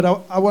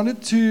But I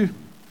wanted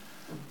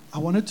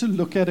to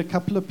look at a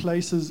couple of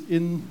places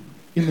in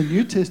the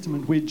New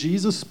Testament where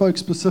Jesus spoke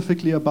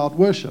specifically about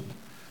worship,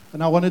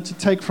 and I wanted to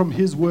take from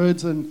his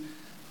words and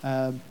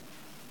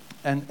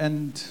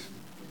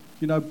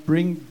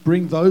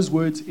bring those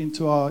words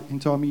into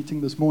our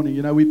meeting this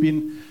morning.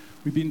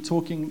 We've been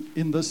talking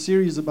in this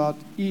series about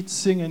eat,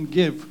 sing, and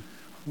give.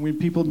 When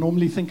people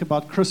normally think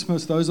about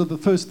Christmas, those are the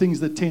first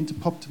things that tend to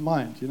pop to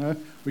mind. We're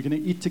going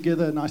to eat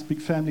together, a nice big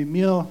family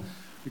meal.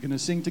 We're going to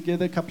sing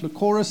together a couple of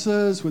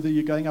choruses, whether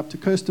you're going up to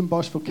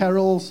Kirstenbosch for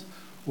carols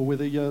or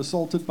whether you're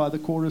assaulted by the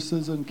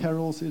choruses and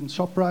carols in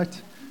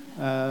ShopRite.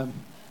 And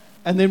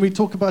then we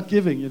talk about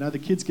giving. The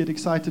kids get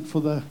excited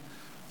for the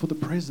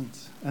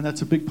presents, and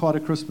that's a big part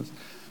of Christmas.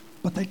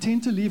 But they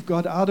tend to leave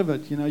God out of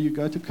it. You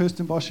go to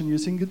Kirstenbosch and you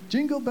sing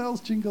jingle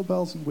bells,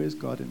 and where's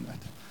God in that?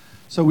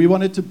 So we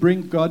wanted to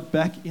bring God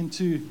back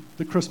into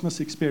the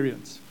Christmas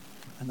experience.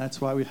 And that's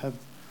why we have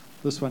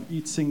this one,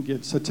 Eat, Sing,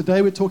 Give. So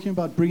today we're talking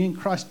about bringing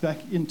Christ back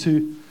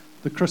into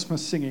the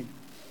Christmas singing.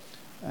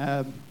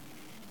 The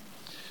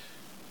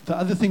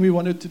other thing we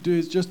wanted to do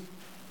is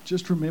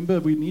just remember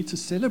we need to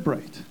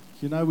celebrate.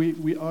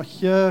 We are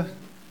here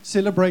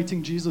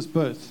celebrating Jesus'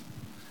 birth.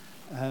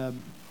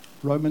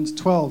 Romans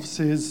 12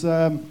 says,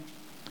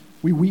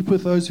 we weep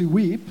with those who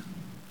weep.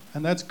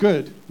 And that's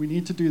good. We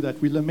need to do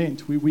that. We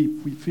lament, we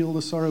weep, we feel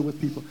the sorrow with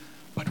people.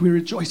 But we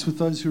rejoice with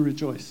those who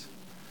rejoice.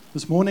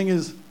 This morning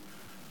is,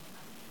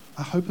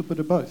 I hope, a bit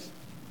of both.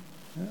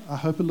 I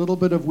hope a little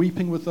bit of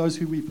weeping with those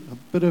who weep, a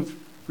bit of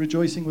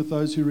rejoicing with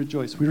those who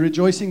rejoice. We're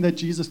rejoicing that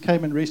Jesus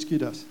came and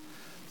rescued us.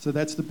 So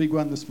that's the big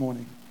one this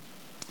morning.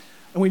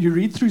 And when you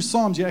read through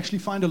Psalms, you actually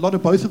find a lot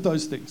of both of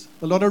those things.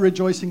 A lot of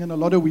rejoicing and a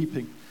lot of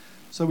weeping.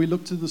 So we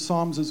look to the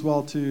Psalms as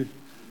well to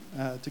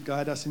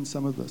guide us in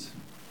some of this.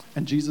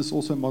 And Jesus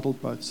also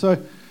modeled both.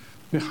 So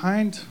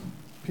behind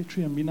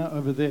Petri and Mina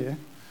over there,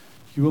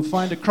 you will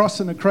find a cross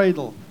and a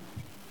cradle.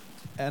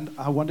 And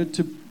I wanted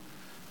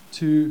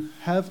to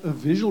have a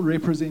visual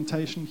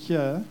representation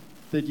here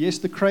that, yes,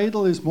 the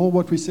cradle is more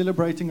what we're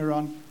celebrating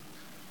around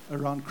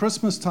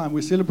Christmas time.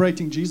 We're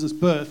celebrating Jesus'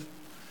 birth.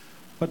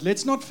 But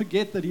let's not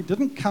forget that he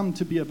didn't come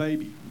to be a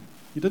baby.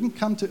 He didn't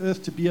come to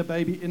earth to be a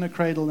baby in a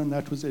cradle and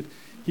that was it.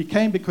 He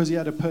came because he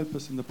had a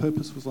purpose, and the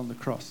purpose was on the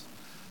cross.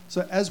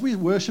 So as we're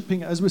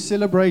worshiping, as we're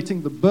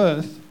celebrating the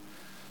birth,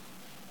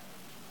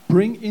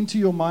 bring into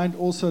your mind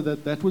also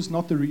that was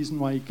not the reason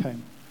why he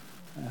came.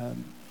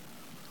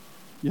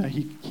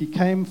 He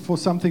came for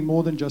something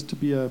more than just to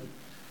be a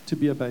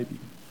baby.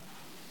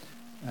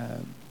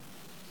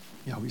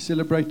 We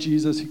celebrate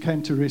Jesus. He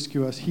came to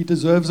rescue us. He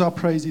deserves our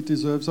praise. He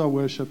deserves our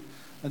worship.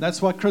 And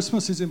that's why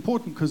Christmas is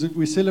important, because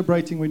we're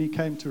celebrating when he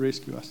came to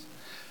rescue us.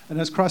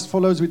 And as Christ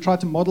follows, we try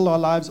to model our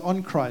lives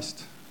on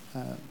Christ.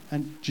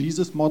 And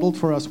Jesus modeled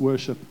for us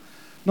worship.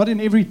 Not in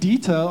every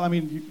detail. I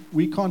mean,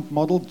 we can't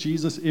model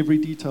Jesus every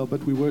detail,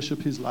 but we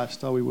worship his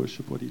lifestyle. We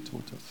worship what he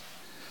taught us.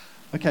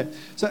 Okay,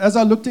 so as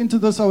I looked into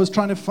this, I was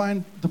trying to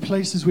find the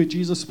places where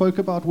Jesus spoke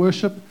about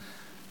worship.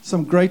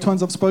 Some great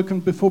ones I've spoken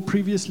before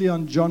previously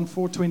on John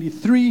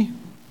 4:23,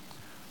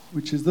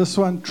 which is this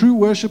one. True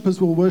worshippers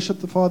will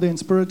worship the Father in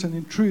spirit and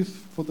in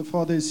truth, for the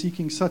Father is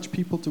seeking such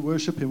people to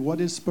worship him.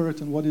 What is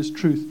spirit and what is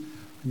truth?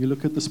 You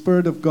look at the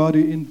Spirit of God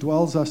who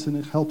indwells us, and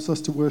it helps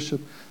us to worship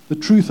the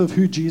truth of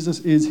who Jesus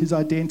is, his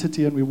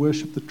identity, and we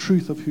worship the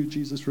truth of who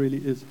Jesus really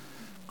is.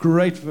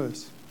 Great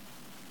verse.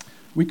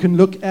 We can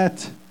look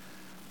at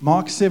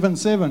Mark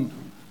 7:7,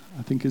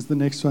 I think is the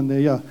next one there.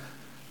 Yeah.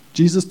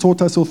 Jesus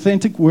taught us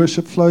authentic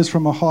worship flows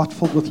from a heart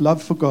filled with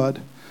love for God.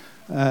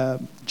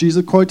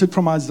 Jesus quoted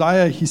from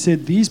Isaiah. He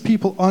said, "These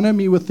people honor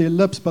me with their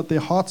lips, but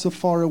their hearts are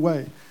far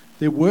away.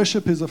 Their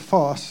worship is a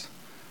farce,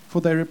 for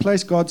they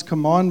replace God's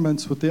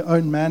commandments with their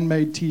own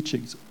man-made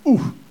teachings."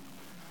 Ooh,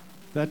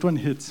 that one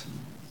hits.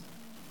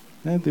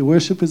 Their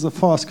worship is a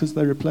farce because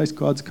they replace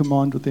God's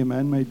command with their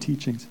man-made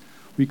teachings.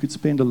 We could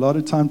spend a lot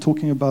of time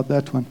talking about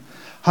that one.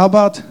 How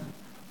about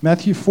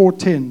Matthew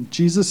 4:10?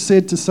 Jesus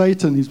said to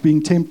Satan, he's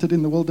being tempted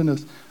in the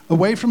wilderness,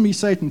 "Away from me,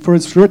 Satan, for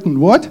it's written,"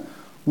 what?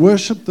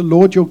 "Worship the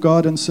Lord your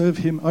God and serve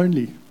him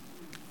only."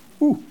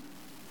 Ooh.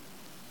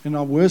 In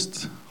our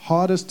worst,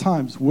 hardest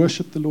times,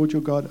 worship the Lord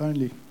your God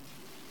only.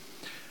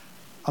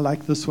 I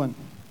like this one.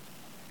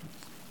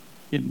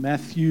 In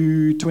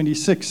Matthew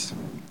 26,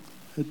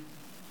 at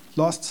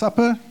Last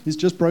Supper, he's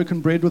just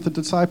broken bread with the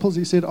disciples.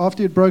 He said, after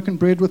he had broken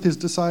bread with his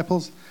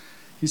disciples,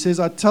 he says,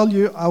 "I tell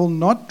you, I will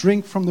not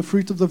drink from the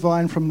fruit of the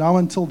vine from now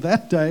until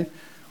that day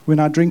when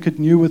I drink it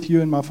new with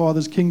you in my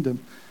Father's kingdom."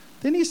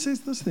 Then he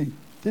says this thing.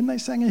 Then they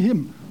sang a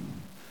hymn.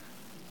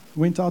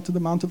 Went out to the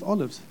Mount of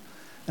Olives.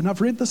 And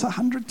I've read this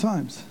 100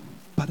 times,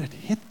 but it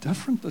hit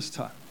different this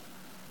time.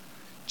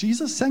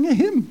 Jesus sang a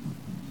hymn.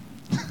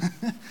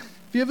 Have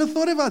you ever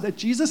thought about that?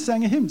 Jesus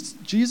sang a hymn.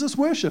 Jesus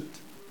worshipped.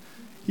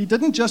 He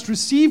didn't just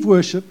receive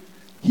worship,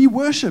 he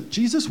worshipped.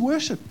 Jesus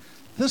worshipped.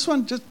 This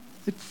one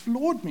it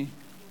floored me.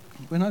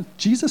 When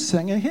Jesus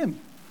sang a hymn.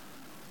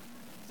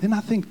 Then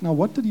I think, now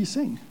what did he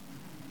sing?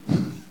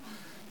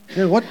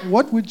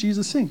 What would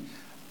Jesus sing?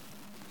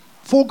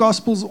 4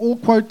 Gospels all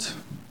quote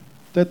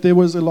that there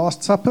was a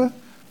Last Supper.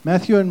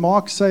 Matthew and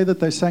Mark say that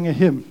they sang a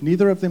hymn.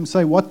 Neither of them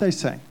say what they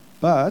sang.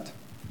 But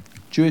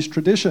Jewish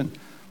tradition,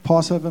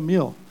 Passover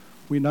meal.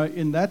 We know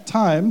in that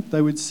time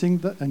they would sing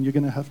that, and you're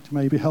going to have to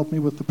maybe help me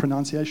with the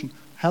pronunciation.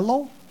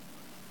 Hallel?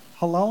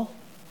 Hallel?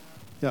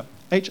 Yeah.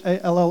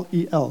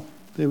 Hallel.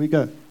 There we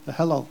go. The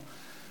Hallel.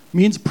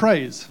 Means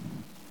praise.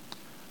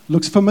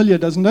 Looks familiar,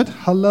 doesn't it?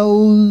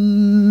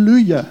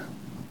 Hallelujah.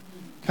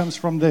 Comes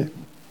from there.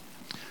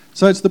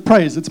 So it's the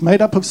praise. It's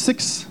made up of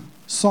 6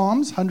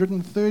 Psalms,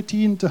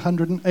 113 to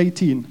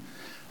 118.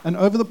 And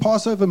over the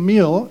Passover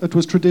meal, it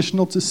was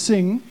traditional to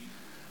sing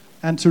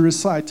and to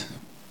recite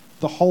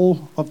the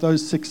whole of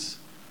those 6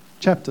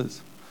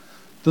 chapters.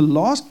 The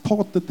last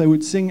part that they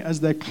would sing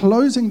as they're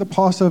closing the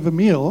Passover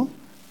meal,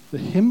 the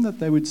hymn that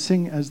they would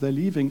sing as they're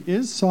leaving,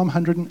 is Psalm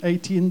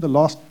 118, the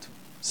last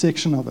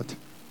section of it.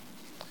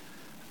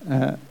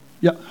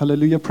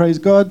 Hallelujah, praise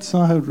God. So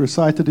I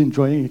recited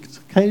enjoying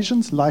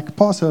occasions like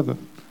Passover.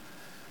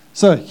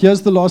 So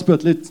here's the last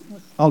bit.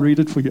 I'll read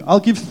it for you. I'll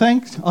give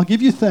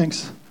you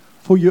thanks,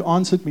 for you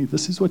answered me.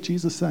 This is what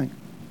Jesus is saying.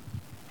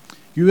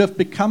 You have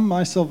become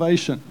my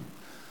salvation.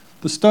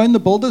 The stone the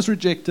builders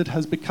rejected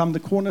has become the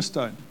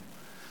cornerstone.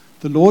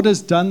 The Lord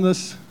has done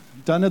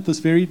it this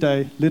very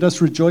day. Let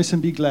us rejoice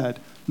and be glad.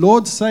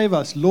 Lord, save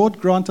us. Lord,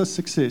 grant us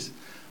success.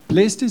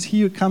 Blessed is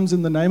he who comes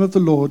in the name of the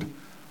Lord.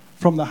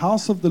 From the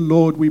house of the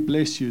Lord we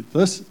bless you.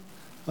 The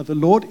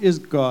Lord is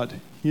God.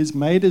 He has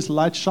made his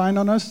light shine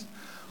on us.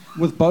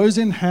 With bows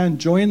in hand,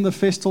 join the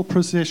festal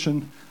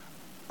procession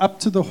up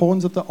to the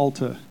horns of the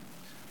altar.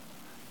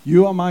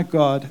 You are my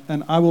God,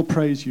 and I will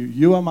praise you.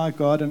 You are my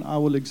God, and I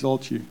will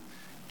exalt you.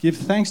 Give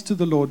thanks to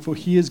the Lord, for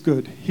he is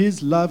good.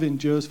 His love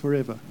endures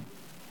forever.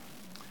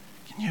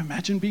 Can you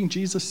imagine being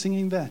Jesus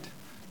singing that?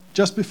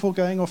 Just before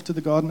going off to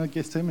the Garden of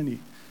Gethsemane.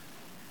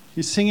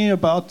 He's singing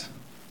about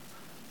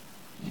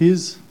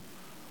his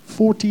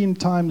 14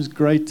 times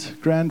great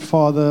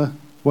grandfather,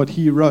 what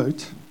he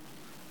wrote.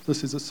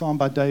 This is a psalm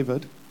by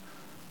David.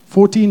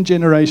 14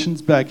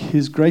 generations back,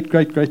 his great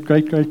grandfather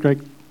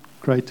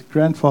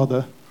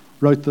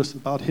wrote this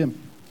about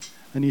him.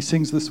 And he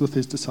sings this with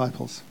his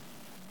disciples.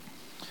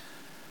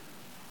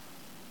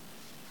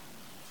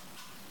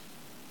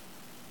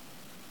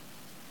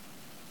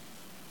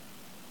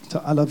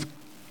 So I love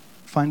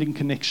finding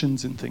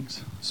connections in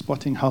things,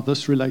 spotting how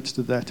this relates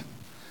to that.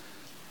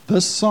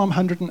 This Psalm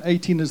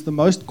 118 is the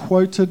most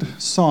quoted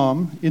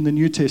psalm in the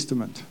New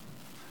Testament.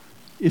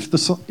 It's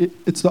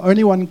the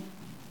only one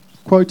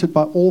quoted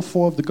by all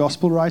 4 of the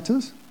gospel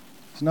writers.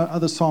 There's no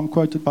other psalm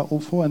quoted by all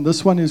 4, and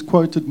this one is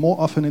quoted more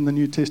often in the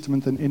New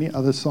Testament than any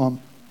other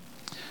psalm.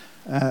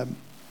 You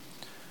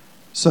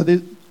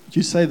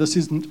say this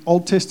is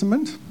Old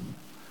Testament,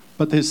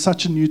 but there's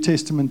such a New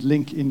Testament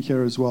link in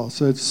here as well,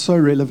 so it's so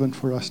relevant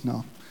for us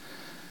now.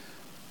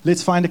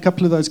 Let's find a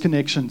couple of those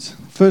connections.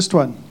 First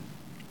one,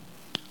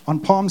 on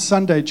Palm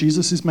Sunday,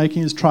 Jesus is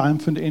making his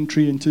triumphant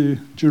entry into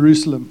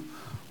Jerusalem.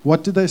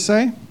 What did they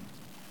say?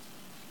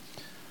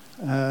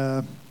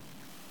 Where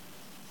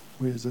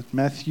is it?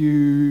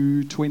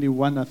 Matthew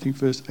 21, I think,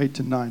 verse 8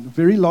 to 9. A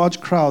very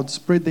large crowd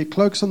spread their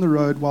cloaks on the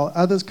road, while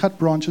others cut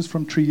branches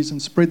from trees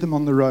and spread them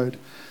on the road.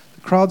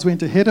 The crowds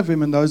went ahead of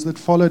him, and those that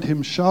followed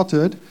him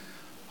shouted,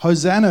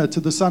 Hosanna to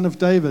the Son of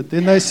David.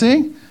 Then they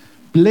sing,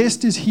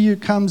 Blessed is he who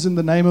comes in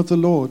the name of the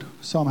Lord.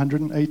 Psalm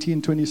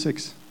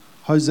 118:26.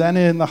 Hosanna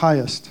in the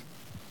highest.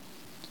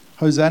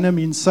 Hosanna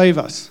means save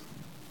us.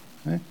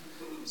 Okay?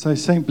 So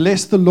he's saying,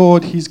 bless the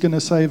Lord, he's going to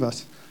save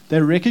us.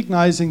 They're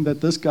recognizing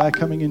that this guy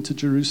coming into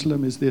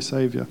Jerusalem is their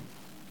savior.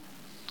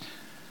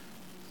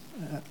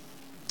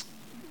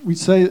 They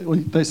say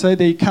that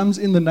he comes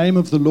in the name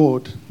of the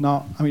Lord.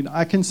 Now,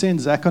 I can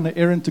send Zach on an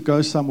errand to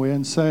go somewhere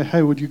and say,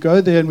 hey, would you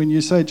go there? And when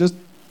you say, just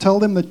tell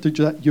them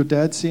that your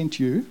dad sent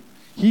you,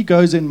 he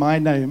goes in my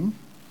name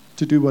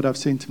to do what I've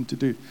sent him to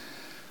do.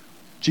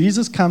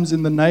 Jesus comes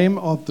in the name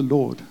of the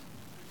Lord.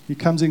 He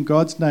comes in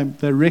God's name.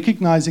 They're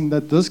recognizing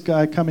that this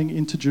guy coming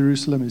into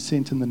Jerusalem is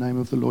sent in the name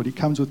of the Lord. He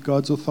comes with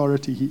God's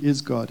authority. He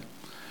is God.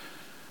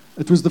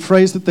 It was the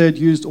phrase that they had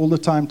used all the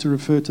time to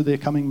refer to their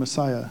coming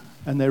Messiah,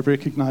 and they've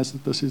recognized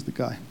that this is the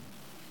guy.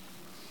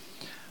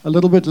 A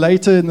little bit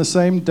later in the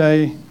same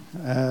day,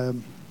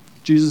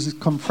 Jesus is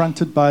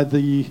confronted by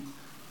the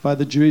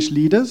Jewish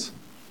leaders,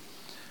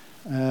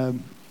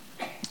 and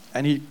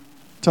he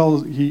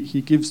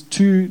gives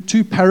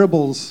two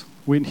parables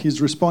when he's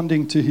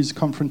responding to his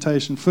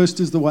confrontation. First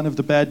is the one of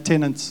the bad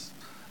tenants,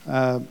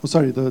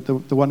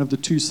 the one of the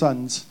 2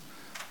 sons,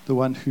 the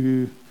one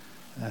who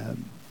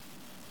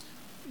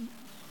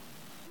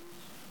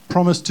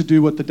promised to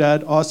do what the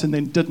dad asked and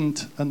then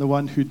didn't, and the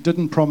one who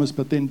didn't promise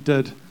but then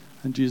did.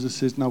 And Jesus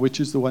says, now which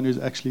is the one who's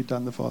actually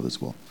done the Father's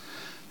will?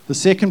 The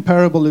second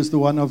parable is the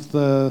one of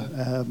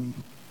the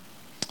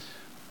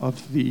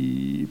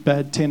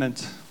bad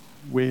tenant,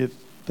 where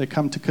they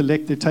come to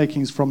collect their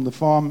takings from the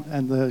farm,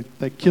 and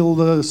they kill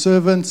the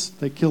servants,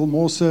 they kill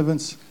more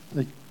servants,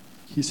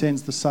 he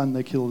sends the son,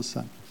 they kill the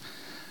son.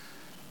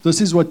 This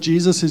is what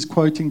Jesus is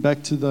quoting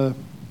back to the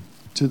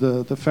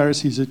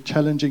Pharisees who are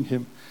challenging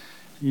him.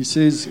 He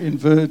says in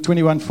verse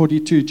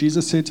 21:42,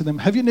 Jesus said to them,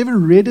 "Have you never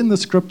read in the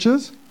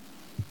scriptures?"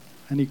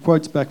 And he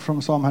quotes back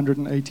from Psalm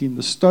 118,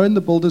 "The stone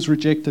the builders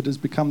rejected has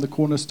become the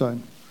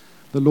cornerstone.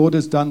 The Lord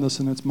has done this,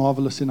 and it's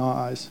marvelous in our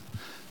eyes."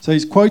 So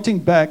he's quoting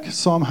back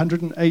Psalm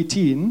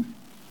 118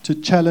 to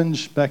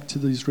challenge back to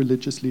these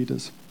religious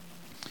leaders.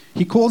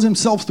 He calls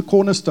himself the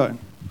cornerstone,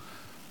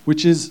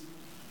 which is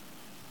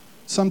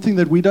something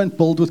that we don't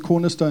build with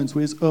cornerstones.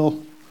 Where's Earl?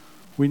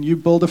 When you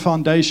build a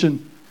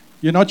foundation,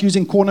 you're not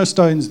using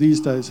cornerstones these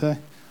days, hey?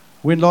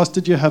 When last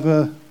did you have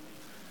a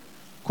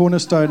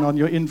cornerstone on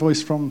your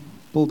invoice from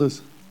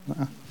builders?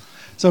 Uh-uh.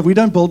 So we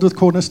don't build with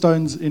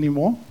cornerstones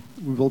anymore.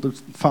 We build with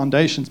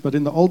foundations. But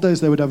in the old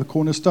days, they would have a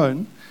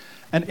cornerstone,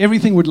 and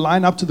everything would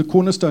line up to the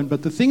cornerstone.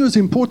 But the thing was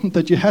important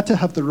that you had to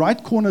have the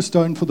right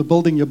cornerstone for the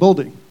building you're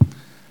building.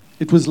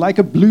 It was like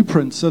a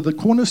blueprint. So the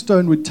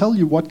cornerstone would tell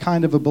you what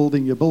kind of a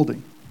building you're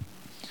building.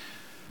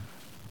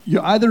 You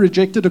either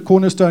rejected a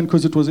cornerstone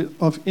because it was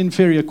of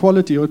inferior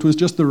quality, or it was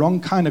just the wrong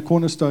kind of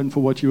cornerstone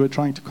for what you were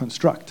trying to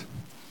construct.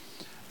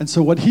 And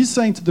so what he's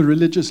saying to the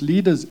religious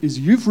leaders is,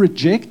 you've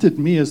rejected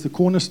me as the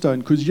cornerstone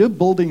because you're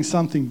building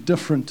something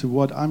different to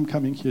what I'm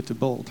coming here to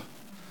build.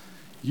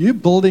 You're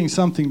building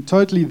something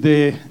totally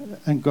there,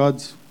 and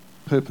God's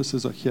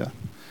purposes are here.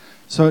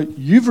 So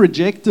you've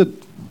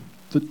rejected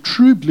the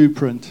true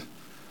blueprint,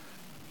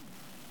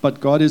 but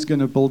God is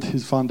going to build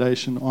his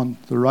foundation on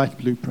the right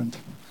blueprint.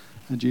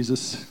 And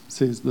Jesus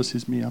says, "This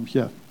is me, I'm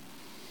here."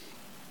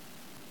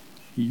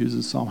 He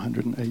uses Psalm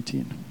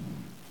 118.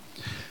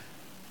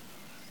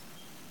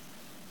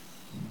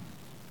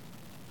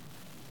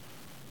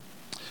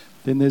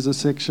 Then there's a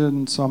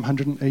section, Psalm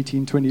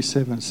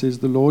 118:27, says,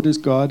 "The Lord is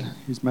God,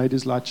 he's made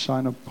his light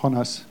shine upon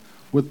us.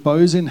 With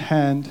bows in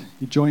hand,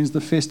 he joins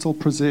the festal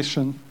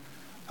procession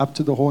up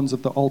to the horns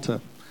of the altar."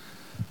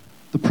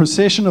 The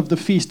procession of the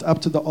feast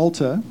up to the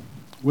altar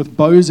with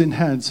bows in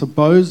hand. So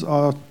bows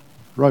are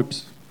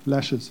ropes,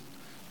 lashes,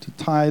 to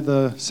tie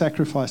the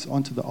sacrifice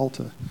onto the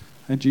altar.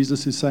 And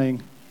Jesus is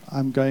saying,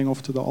 "I'm going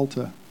off to the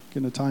altar,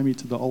 going to tie me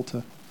to the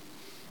altar."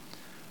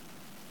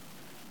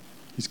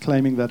 He's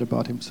claiming that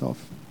about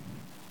himself.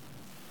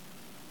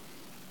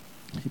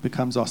 He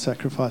becomes our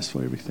sacrifice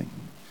for everything.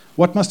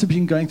 What must have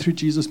been going through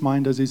Jesus'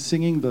 mind as he's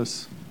singing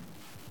this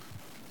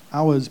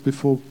hours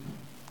before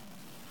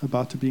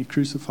about to be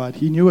crucified?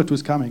 He knew it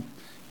was coming.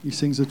 He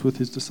sings it with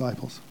his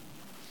disciples.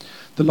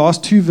 The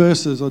last two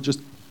verses are just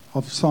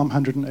of Psalm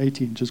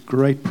 118, just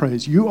great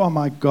praise. "You are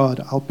my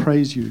God, I'll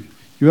praise you.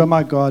 You are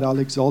my God, I'll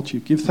exalt you.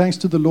 Give thanks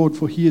to the Lord,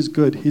 for he is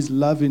good. His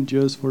love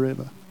endures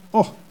forever."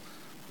 Oh,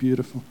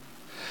 beautiful.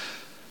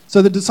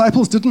 So the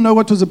disciples didn't know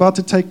what was about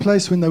to take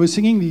place when they were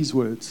singing these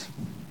words.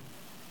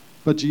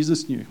 But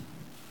Jesus knew.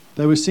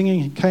 They were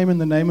singing, "He came in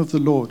the name of the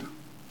Lord."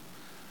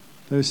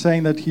 They were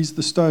saying that he's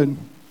the stone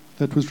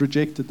that was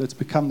rejected, that's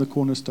become the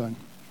cornerstone.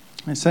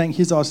 They're saying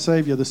he's our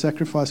Savior, the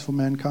sacrifice for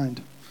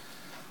mankind.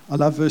 I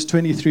love verse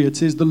 23. It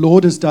says, "The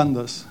Lord has done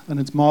this, and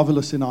it's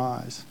marvelous in our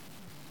eyes."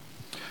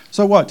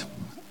 So what?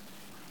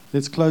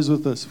 Let's close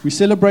with this. We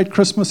celebrate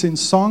Christmas in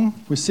song.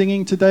 We're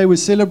singing today. We're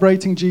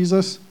celebrating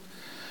Jesus.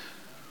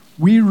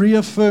 We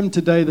reaffirm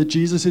today that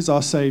Jesus is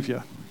our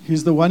Savior.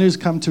 He's the one who's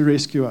come to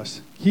rescue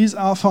us. He's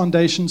our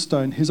foundation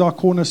stone. He's our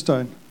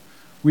cornerstone.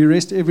 We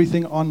rest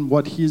everything on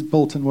what he's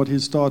built and what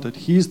he's started.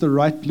 He's the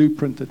right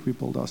blueprint that we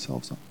build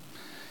ourselves on.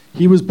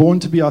 He was born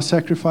to be our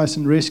sacrifice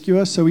and rescue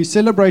us. So we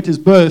celebrate his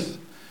birth,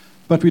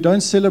 but we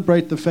don't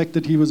celebrate the fact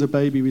that he was a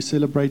baby. We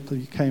celebrate that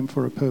he came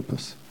for a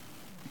purpose.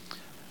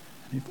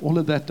 And if all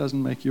of that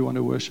doesn't make you want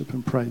to worship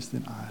and praise,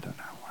 then I don't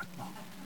know.